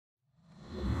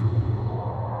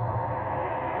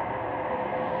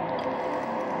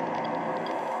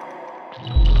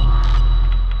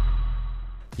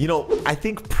You know, I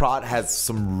think Prot has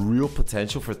some real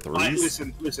potential for threes.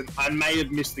 Listen. I may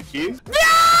have missed the cue.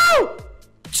 No!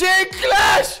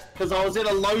 Chinglish! Because I was in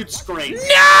a load screen.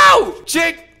 No! All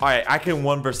right, I can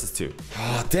 1 versus 2.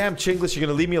 Oh, damn, Chinglish, you're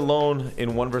gonna leave me alone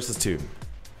in 1 versus 2.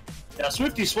 Now,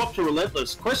 Swifty swapped to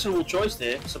Relentless. Questionable choice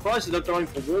there. Surprised he's not going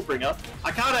for Warbringer.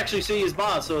 I can't actually see his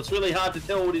bar, so it's really hard to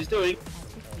tell what he's doing.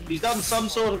 He's done some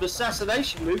sort of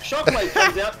assassination move. Shockwave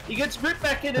comes out. He gets ripped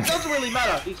back in. It doesn't really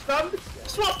matter. He's stunned.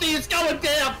 Swifty is going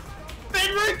down.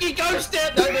 Benruki goes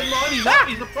down. No, never mind. He's up.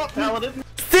 He's a prop paladin.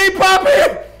 Steve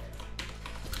Poppy!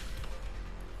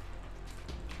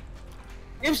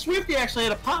 If Swifty actually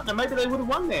had a partner, maybe they would have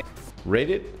won there.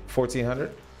 Rated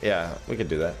 1400? Yeah, we could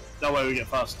do that. No way we get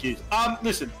fast queues.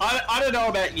 Listen, I don't know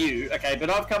about you, okay, but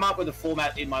I've come up with a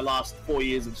format in my last 4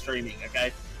 years of streaming,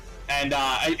 okay? And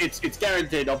it's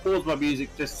guaranteed. I'll pause my music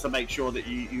just to make sure that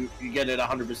you get it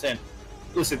 100%.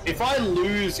 Listen, if I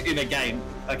lose in a game,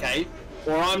 okay,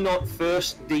 or I'm not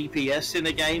first DPS in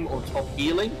a game or top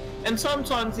healing, and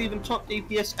sometimes even top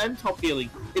DPS and top healing,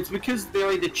 it's because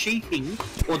they're either cheating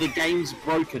or the game's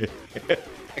broken.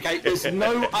 Okay, there's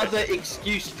no other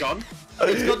excuse, John.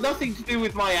 It's got nothing to do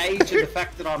with my age and the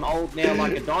fact that I'm old now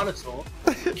like a dinosaur.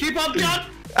 Keep up, John!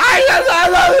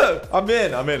 I'm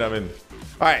in.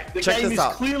 All right, the check game this is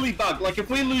out. clearly bugged. Like, if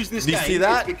we lose this Do you game, see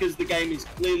that? it's because the game is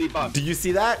clearly bugged. Do you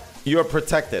see that? You're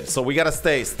protected, so we gotta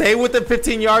stay within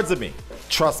 15 yards of me.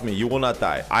 Trust me, you will not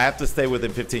die. I have to stay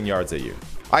within 15 yards of you.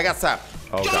 I got sapped.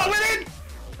 Oh John, god. win it!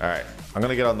 All right, I'm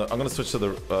gonna switch to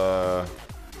the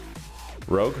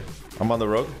rogue. I'm on the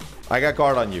rogue. I got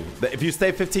guard on you. If you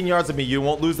stay 15 yards of me, you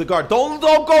won't lose the guard. Don't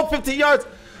go 15 yards.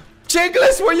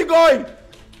 Chinglishtv, where you going?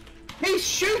 He's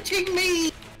shooting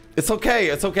me! It's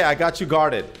okay. I got you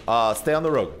guarded. Stay on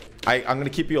the rogue. I'm gonna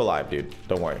keep you alive, dude.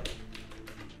 Don't worry.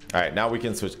 All right, now we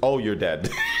can switch. Oh, you're dead.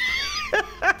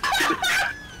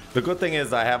 The good thing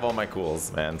is I have all my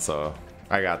cools, man. So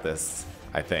I got this,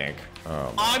 I think.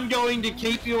 I'm going to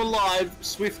keep you alive,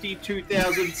 Swifty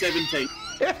 2017.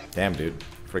 Damn, dude.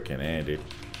 Freaking A, dude.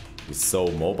 He's so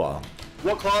mobile.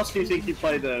 What class do you think you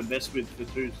play the best with for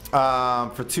twos?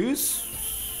 For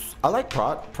twos, I like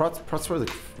Prot. Prot's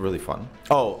really fun.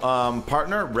 Oh,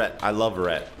 partner, Rhett. I love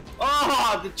Rhett.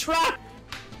 Oh, the trap!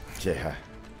 Yeah.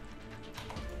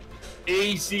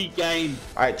 Easy game.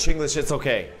 All right, Chinglish, it's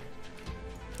okay.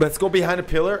 Let's go behind a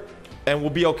pillar, and we'll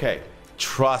be okay.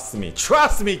 Trust me,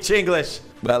 Chinglish.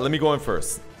 But let me go in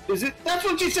first. Is it? That's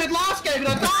what you said last game, and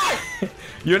I died.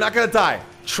 You're not gonna die.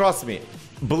 Trust me.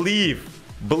 Believe.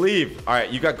 All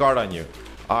right, you got guard on you.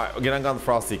 All right, get on the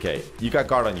Frost DK. You got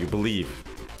guard on you. Believe.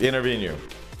 Intervene you.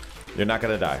 You're not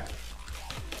gonna die.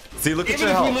 See, look at your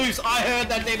health. Even if we lose, I heard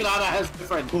that David Anna has a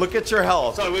friend. Look at your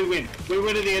health. So we win. We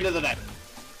win at the end of the day.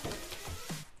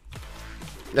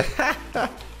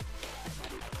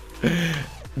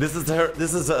 This is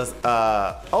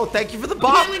a oh, thank you for the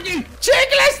bop.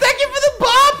 Chinglish, thank you for the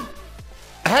bop.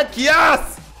 Heck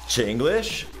yes.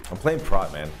 Chinglish. I'm playing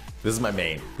Prot, man. This is my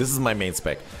main. This is my main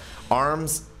spec.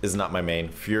 Arms is not my main.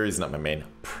 Fury is not my main.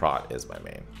 Prot is my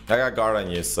main. I got guard on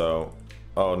you, so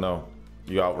oh no.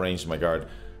 You outranged my guard.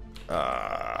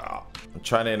 I'm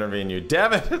trying to intervene you.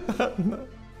 Damn it.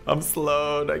 I'm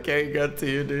slowed. I can't get to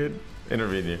you, dude.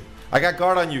 Intervene you. I got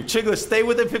guard on you. Chinglish, stay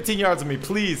within 15 yards of me,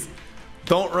 please.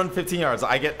 Don't run 15 yards.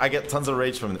 I get tons of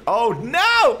rage from it. Oh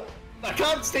no! I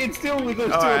can't stand still with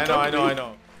those two. I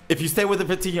know. If you stay within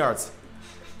 15 yards,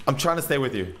 I'm trying to stay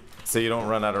with you so you don't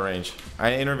run out of range.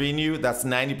 I intervene you. That's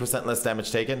 90% less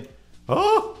damage taken.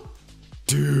 Oh,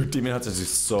 dude, Demon Hunters do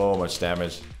so much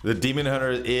damage. The Demon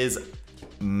Hunter is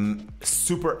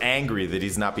super angry that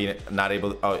he's not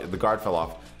able. Oh, the guard fell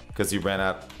off because you ran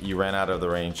out of the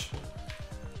range.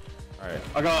 All right.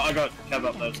 I got cab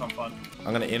up though, so I'm fine.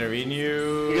 I'm gonna intervene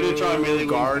you. You're gonna try and really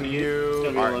guard you.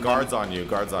 All right, guards on you,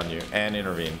 and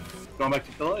intervene. Going back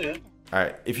to pillar, yeah. All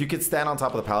right, if you could stand on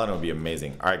top of the paladin, it would be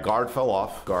amazing. All right, guard fell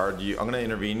off. Guard you. I'm gonna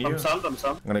intervene you. I'm stunned.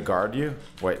 I'm gonna guard you.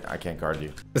 Wait, I can't guard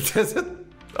you.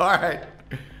 All right.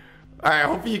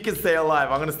 Hopefully you can stay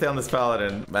alive. I'm gonna stay on this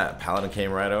paladin. Man, paladin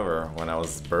came right over when I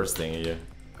was bursting you.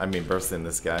 Bursting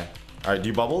this guy. All right,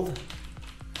 you bubbled?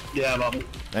 Yeah, bubble.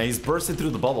 And he's bursting through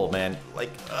the bubble, man. Like,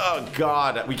 oh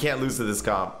god, we can't lose to this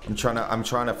comp. I'm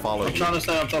trying to follow you. I'm trying to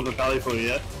stay on top of the pally for you,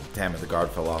 yeah? Damn it, the guard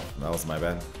fell off. That was my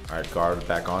bad. All right, guard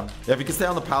back on. Yeah, if you can stay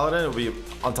on the paladin, it'll be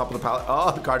on top of the paladin.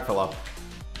 Oh, the guard fell off.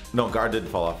 No, guard didn't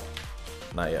fall off.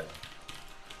 Not yet.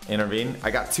 Intervene.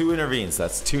 I got 2 intervenes.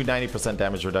 That's 2 90%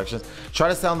 damage reductions. Try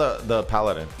to stay on the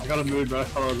paladin. I got a mood, bro.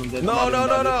 I'm dead. No.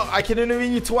 I can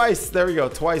intervene you twice. There we go.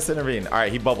 Twice intervene. All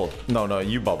right, he bubbled. No,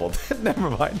 you bubbled. Never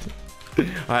mind.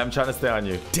 I'm trying to stay on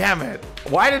you. Damn it.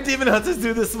 Why do demon hunters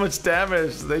do this much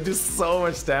damage? They do so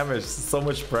much damage, so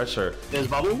much pressure. There's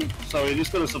bubble, so you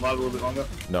just gotta survive a little bit longer.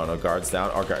 No, guards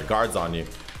down. Or guards on you.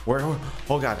 Where?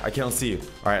 Oh god, I can't see you.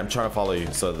 All right, I'm trying to follow you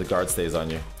so the guard stays on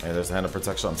you. And there's a hand of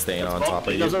protection. I'm staying on top of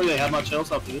you. He doesn't really have much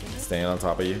else after this. Staying on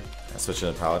top of you. I'm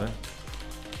switching to paladin.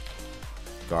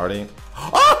 Guarding.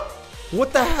 Oh!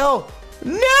 What the hell?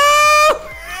 No!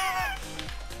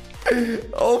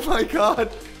 Oh my god.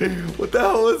 What the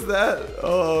hell was that?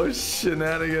 Oh,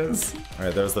 shenanigans. All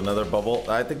right, there's another bubble.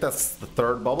 I think that's the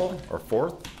third bubble or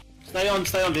fourth. Stay on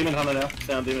Demon Hunter now.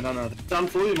 Stay on Demon Hunter. Done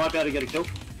for you. Might be able to get a kill.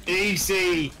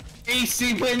 Easy.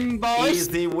 Easy win, boys.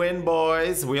 Easy win,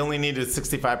 boys. We only needed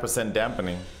 65%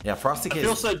 dampening. Yeah, Frosty I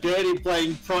feel so dirty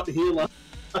playing front healer.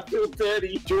 I feel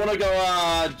dirty. Do you want to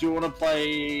go, do you want to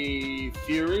play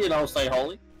Fury and I'll stay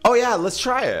Holy? Oh yeah, let's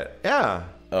try it. Yeah.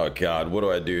 Oh god, what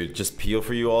do I do? Just peel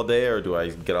for you all day or do I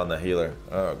get on the healer?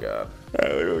 Oh god.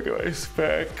 Alright, let me look at my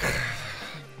spec.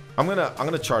 I'm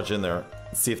gonna charge in there.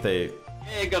 See if they...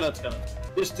 Yeah, got it.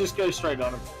 Just go straight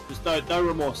on him. Just no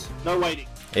remorse. No waiting.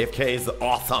 AFK is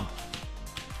awesome.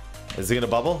 Is he gonna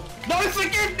bubble? No,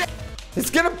 forget that! It's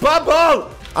gonna bubble!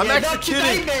 I'm executing!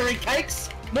 Not today, Mary Cakes.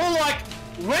 More like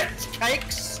Ret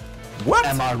Cakes. What?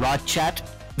 Am I right, chat?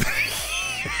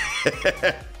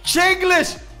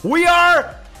 Chinglish! We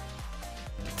are...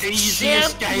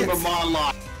 Easiest game of my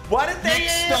life. What did they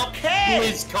Next stop,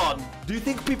 BlizzCon. Do you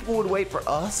think people would wait for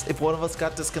us if one of us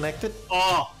got disconnected?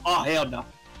 Oh, hell no.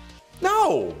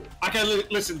 No! Okay,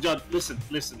 listen, John. Listen.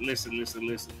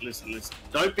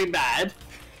 Don't be mad,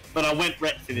 but I went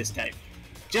ret for this game.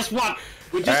 Just one.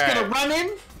 We're just gonna run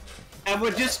in, and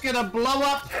we're just gonna blow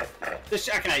up the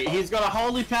okay, he's got a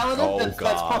Holy Paladin. Oh, that's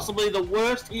possibly the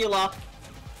worst healer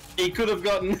he could have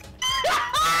gotten.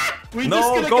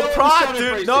 No, go prod,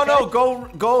 dude. No, okay? No,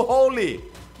 go holy.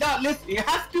 No, listen, you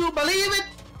have to believe it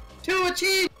to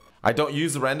achieve. I don't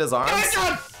use Renda's arms.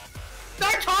 No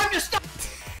time to stop.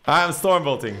 I'm storm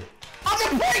bolting.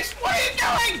 I'm the priest. What are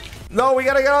you doing? No, we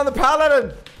gotta get on the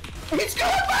paladin. He's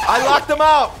going back. I locked him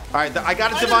out. All right, I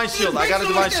got a divine shield. I got a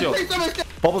divine shield.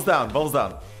 Bubbles down. Bubbles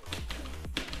down.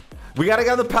 We gotta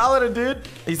get on the paladin, dude.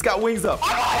 He's got wings up.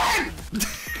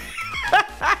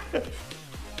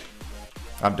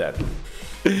 I'm dead.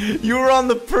 You were on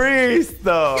the priest,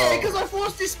 though. Yeah, because I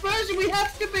forced dispersion. We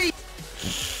have to be.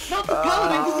 Not the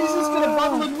paladin, because he's just gonna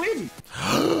bubble and win.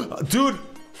 Dude,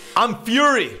 I'm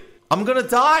Fury. I'm gonna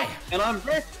die. And I'm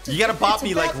red. You gotta bot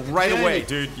me like right away,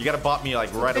 dude. You gotta bot me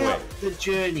like right away. The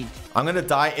journey. I'm gonna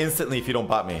die instantly if you don't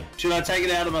bot me. Should I take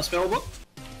it out of my spell book?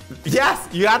 Yes,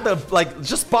 you have to like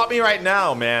just bot me right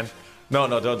now, man. No,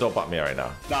 don't bot me right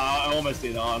now. No, I almost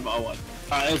did. I won.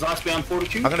 Alright, there's Icebound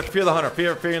Fortitude. I'm gonna fear the hunter.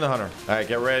 Fearing the hunter. Alright,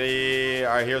 get ready.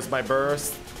 Alright, here's my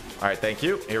burst. Alright, thank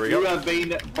you. Here we go. You have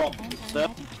been bombed, sir.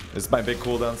 This is my big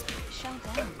cooldowns.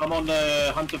 I'm on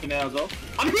the hunter for now as well.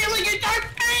 I'm healing you, don't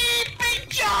beat me,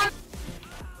 John!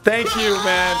 Thank you,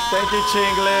 man. Thank you,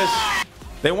 Chinglish.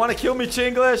 They want to kill me,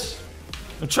 Chinglish.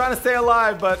 I'm trying to stay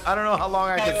alive, but I don't know how long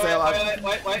I can stay alive.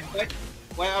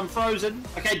 Wait, I'm frozen.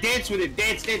 Okay, dance with him.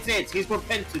 Dance. He's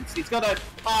repentance. He's got a...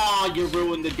 Oh, you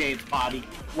ruined the dance party.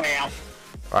 Wow.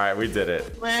 Alright, we did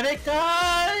it. Let it go!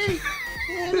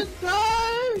 Let it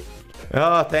go!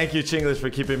 Oh, thank you, Chinglish, for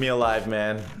keeping me alive,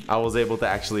 man. I was able to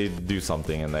actually do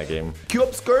something in that game. Queue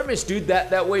up skirmish, dude.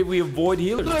 That way we avoid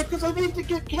healers. No, because I need to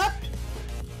get capped.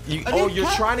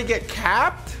 You're trying to get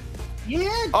capped? Yeah,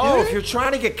 dude. Oh, if you're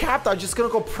trying to get capped, I'm just gonna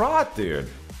go prot, dude.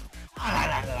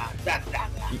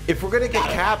 If we're gonna get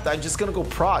capped, I'm just gonna go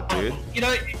prot, dude. You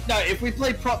know, no, if we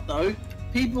play prot though,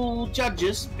 people will judge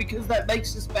us because that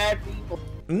makes us bad people.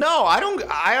 No,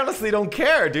 I honestly don't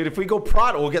care, dude. If we go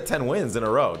prot, we'll get 10 wins in a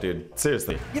row, dude.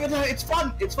 Seriously. Yeah, but no, it's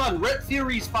fun. It's fun. Ret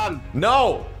Fury's fun.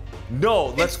 No.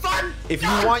 It's fun. If you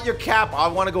want your cap, I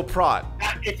want to go prot.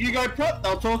 If you go prot,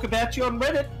 they'll talk about you on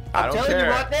Reddit. I'm telling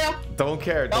you right now. Don't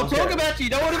care. They'll talk about you. You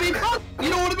don't want to be prot. You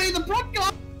don't want to be the prot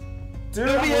guy. Dude,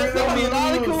 there'll be an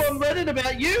article on Reddit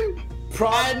about you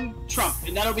and Trump,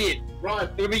 and that'll be it. Right.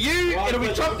 It'll be you, it'll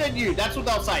be Trump, and you. That's what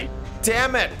they'll say.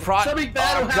 Damn it, prot. Something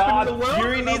bad will happen in the world.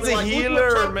 Fury needs a like,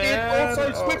 healer, man.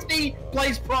 Also, Swifty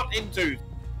plays prot into,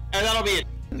 and that'll be it.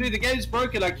 Dude, the game's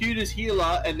broken. I queued as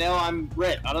healer, and now I'm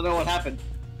red. I don't know what happened.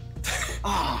 Dude,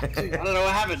 I don't know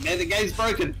what happened, man. The game's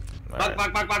broken. Buck.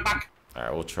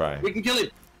 Alright, we'll try. We can kill him.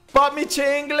 Bot me,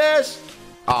 Chinglish!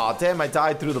 Aw, damn, I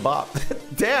died through the bot.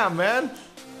 Damn, man.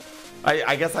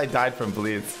 I guess I died from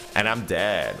bleeds. And I'm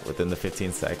dead within the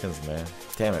 15 seconds, man.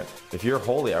 Damn it. If you're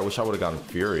holy, I wish I would have gone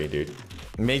Fury, dude.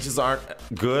 Mages aren't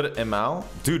good, ML.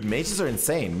 Dude, mages are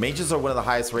insane. Mages are one of the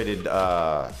highest rated,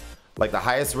 like the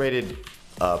highest rated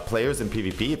players in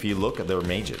PvP, if you look, they're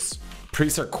mages.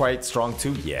 Priests are quite strong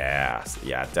too. Yeah,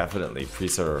 definitely.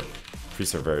 Priests are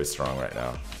very strong right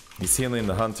now. He's healing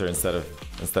the hunter instead of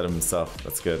himself.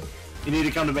 That's good. You need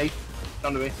to come to me.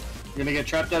 Come to me. You're gonna get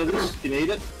trapped out of this. You need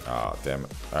it. Oh damn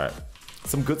it! All right,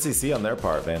 some good CC on their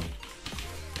part, man.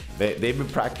 They've been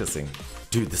practicing.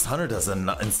 Dude, this hunter does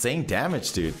insane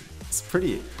damage, dude. It's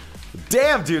pretty.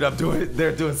 Damn, dude,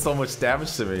 they're doing so much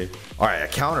damage to me. All right, I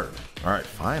countered. All right,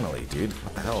 finally, dude.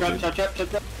 What the hell, dude?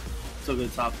 Trap. So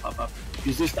good, top.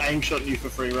 Use this to aim shot you for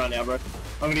free right now, bro.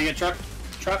 I'm gonna get trapped.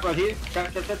 Trap right here.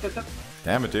 Trap.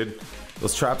 Damn it, dude.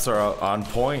 Those traps are on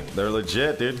point. They're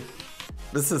legit, dude.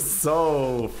 This is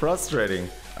so frustrating.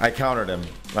 I countered him.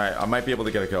 All right, I might be able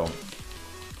to get a kill.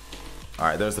 All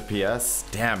right, there's the PS.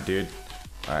 Damn, dude.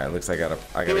 All right, looks like I gotta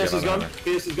PS get on.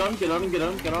 PS is gone. Get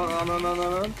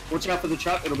on. Watch out for the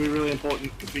trap. It'll be really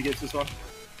important if he gets this one.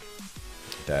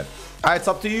 Dead. All right, it's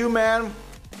up to you, man.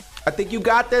 I think you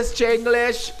got this,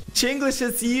 Chinglish. Chinglish,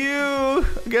 it's you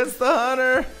against the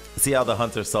hunter. See how the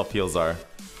hunter self heals are.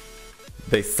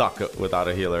 They suck without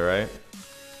a healer, right?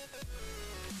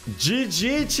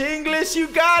 GG, Chinglish, you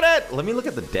got it. Let me look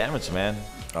at the damage, man.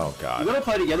 Oh god. We gotta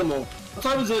play together more. What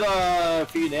time is it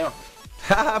for you now?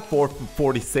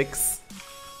 4:46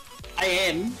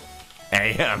 AM.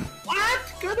 AM. What?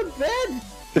 Go to bed.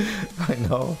 I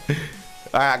know.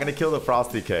 All right, I'm gonna kill the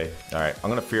Frost DK. All right, I'm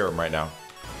gonna fear him right now.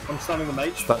 I'm stunning the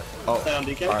mage. Stay on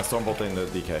DK. All right, Stormbolting the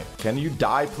DK. Can you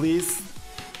die, please?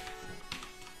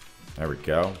 There we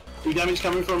go. Big damage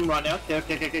coming from right now.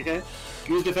 Okay.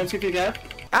 Use defense if you can.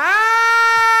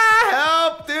 Ah!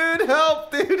 Help,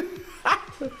 dude!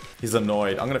 He's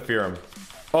annoyed. I'm gonna fear him.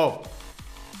 Oh,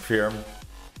 fear him.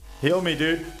 Heal me,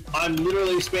 dude. I'm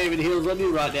literally spamming heals on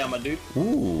you right now, my dude.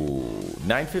 Ooh,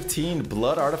 915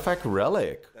 Blood Artifact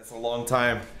Relic. That's a long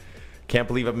time. Can't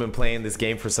believe I've been playing this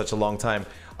game for such a long time.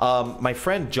 My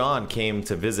friend John came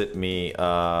to visit me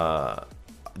the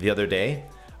other day.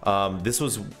 This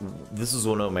was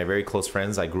one of my very close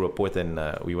friends I grew up with, and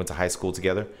we went to high school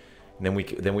together. And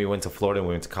then we went to Florida and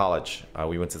we went to college.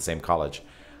 We went to the same college.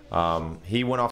 He went off